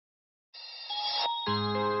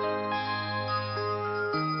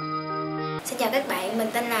chào các bạn,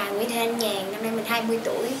 mình tên là Thanh Nhàn, năm nay mình 20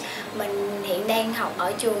 tuổi. Mình hiện đang học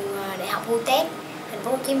ở trường Đại học QUÍC, thành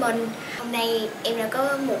phố Hồ Chí Minh. Hôm nay em đã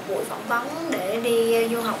có một buổi phỏng vấn để đi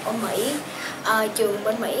du học ở Mỹ. Trường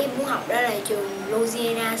bên Mỹ em muốn học đó là trường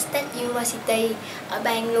Louisiana State University ở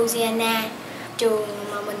bang Louisiana. Trường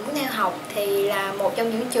mà mình muốn theo học thì là một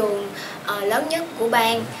trong những trường lớn nhất của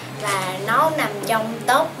bang và nó nằm trong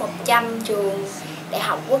top 100 trường đại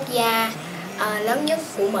học quốc gia lớn nhất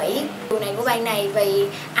của Mỹ. Trường này của bang này vì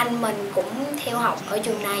anh mình cũng theo học ở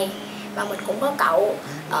trường này và mình cũng có cậu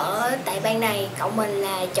ở tại bang này. Cậu mình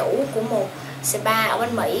là chủ của một spa ở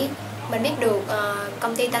bên Mỹ. Mình biết được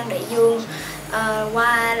công ty Tân Đại Dương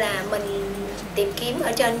qua là mình tìm kiếm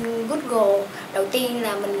ở trên Google. Đầu tiên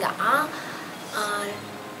là mình gõ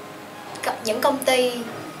những công ty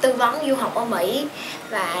tư vấn du học ở Mỹ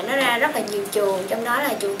và nó ra rất là nhiều trường, trong đó là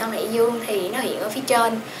trường Tân Đại Dương thì nó hiện ở phía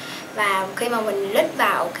trên. Và khi mà mình lít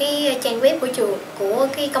vào cái trang web của trường, của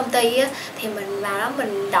cái công ty á, thì mình vào đó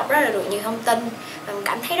mình đọc rất là được nhiều thông tin và mình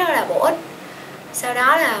cảm thấy rất là bổ ích. Sau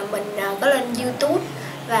đó là mình có lên YouTube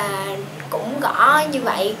và cũng gõ như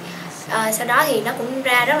vậy. Sau đó thì nó cũng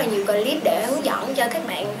ra rất là nhiều clip để hướng dẫn cho các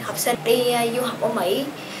bạn học sinh đi du học ở Mỹ.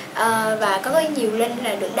 Và có nhiều link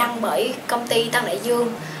là được đăng bởi công ty Tân Đại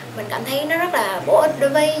Dương. Mình cảm thấy nó rất là bổ ích đối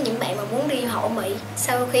với những bạn mà muốn đi du học ở Mỹ.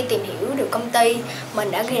 Sau khi tìm hiểu được công ty,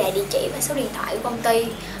 mình đã ghi lại địa chỉ và số điện thoại của công ty.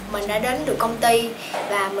 Mình đã đến được công ty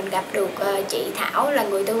và mình gặp được chị Thảo là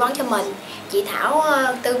người tư vấn cho mình. Chị Thảo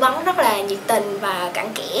tư vấn rất là nhiệt tình và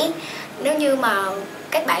cặn kẽ. Nếu như mà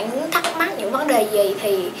các bạn muốn thắc mắc những vấn đề gì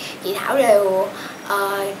thì chị Thảo đều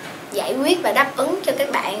giải quyết và đáp ứng cho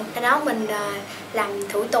các bạn. Sau đó mình làm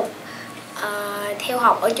thủ tục theo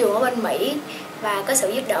học ở trường ở bên Mỹ và có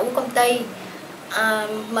sự giúp đỡ của công ty.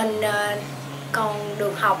 Mình còn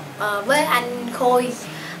được học với anh Khôi.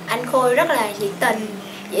 Anh Khôi rất là nhiệt tình,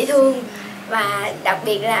 dễ thương và đặc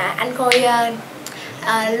biệt là anh Khôi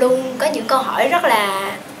luôn có những câu hỏi rất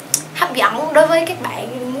là hấp dẫn đối với các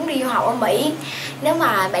bạn muốn đi du học ở Mỹ. Nếu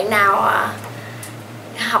mà bạn nào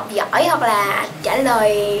học giỏi hoặc là trả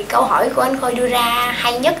lời câu hỏi của anh Khôi đưa ra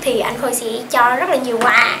hay nhất thì anh Khôi sẽ cho rất là nhiều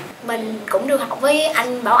quà. Mình cũng được học với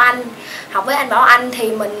anh Bảo Anh. Học với anh Bảo Anh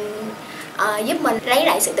thì mình giúp mình lấy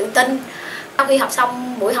lại sự tự tin. Sau khi học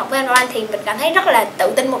xong buổi học với anh Bảo Anh thì mình cảm thấy rất là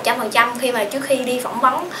tự tin 100% khi mà trước khi đi phỏng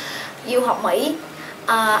vấn du học Mỹ.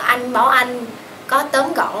 Anh Bảo Anh có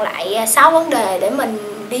tóm gọn lại 6 vấn đề để mình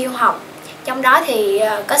đi du học. Trong đó thì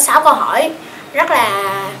có 6 câu hỏi rất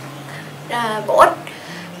là bổ ích.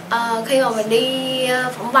 Khi mà mình đi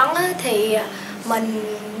phỏng vấn thì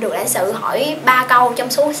mình được lãnh sự hỏi 3 câu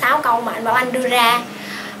trong số 6 câu mà anh Bảo Anh đưa ra.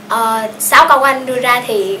 6 câu của anh đưa ra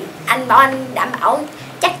thì anh Bảo Anh đảm bảo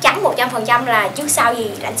chắc chắn 100% là trước sau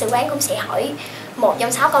gì lãnh sự quán cũng sẽ hỏi một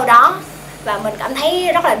trong 6 câu đó. Và mình cảm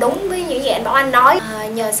thấy rất là đúng với những gì anh Bảo Anh nói.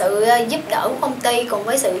 Nhờ sự giúp đỡ của công ty cùng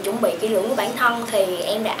với sự chuẩn bị kỹ lưỡng của bản thân thì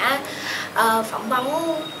em đã phỏng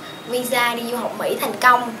vấn visa đi du học Mỹ thành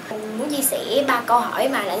công. Mình muốn chia sẻ 3 câu hỏi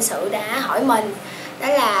mà lãnh sự đã hỏi mình. Đó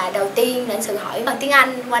là đầu tiên lãnh sự hỏi bằng tiếng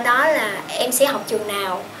Anh, qua đó là em sẽ học trường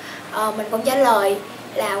nào. Mình cũng trả lời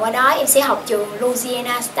là qua đó em sẽ học trường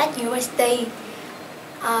Louisiana State University.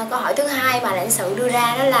 Câu hỏi thứ hai mà lãnh sự đưa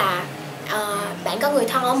ra đó là bạn có người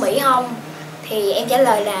thân ở Mỹ không? Thì em trả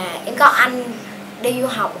lời là em có anh đi du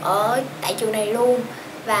học ở tại trường này luôn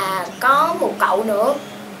và có một cậu nữa.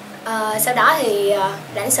 Sau đó thì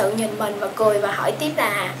lãnh sự nhìn mình và cười và hỏi tiếp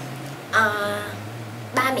là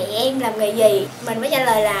ba mẹ em làm nghề gì? Mình mới trả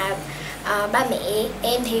lời là ba mẹ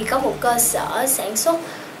em thì có một cơ sở sản xuất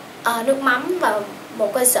nước mắm và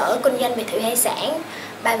một cơ sở kinh doanh về thủy hải sản.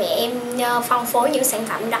 Ba mẹ em phân phối những sản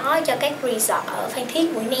phẩm đó cho các resort ở Phan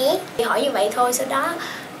Thiết, Mũi Né. Thì hỏi như vậy thôi, sau đó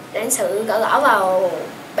lãnh sự gõ vào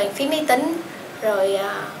bàn phím máy tính rồi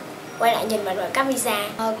quay lại nhìn mình và cấp visa.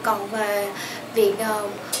 Còn về việc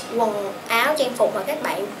quần áo trang phục mà các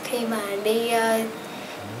bạn khi mà đi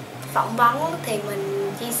phỏng vấn thì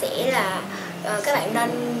mình chia sẻ là các bạn nên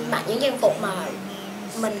mặc những trang phục mà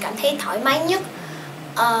mình cảm thấy thoải mái nhất.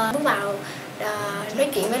 Bước vào nói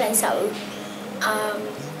chuyện với lãnh sự.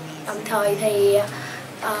 Đồng thời thì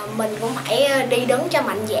mình cũng phải đi đứng cho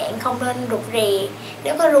mạnh dạn, không nên rụt rè.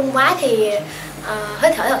 Nếu có run quá thì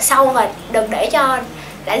hít thở thật sâu và đừng để cho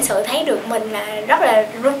lãnh sự thấy được mình là rất là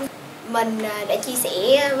run. Mình đã chia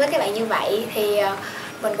sẻ với các bạn như vậy thì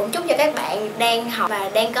mình cũng chúc cho các bạn đang học và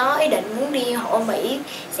đang có ý định muốn đi học ở Mỹ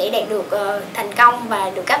sẽ đạt được thành công và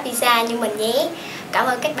được cấp visa như mình nhé. Cảm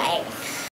ơn các bạn.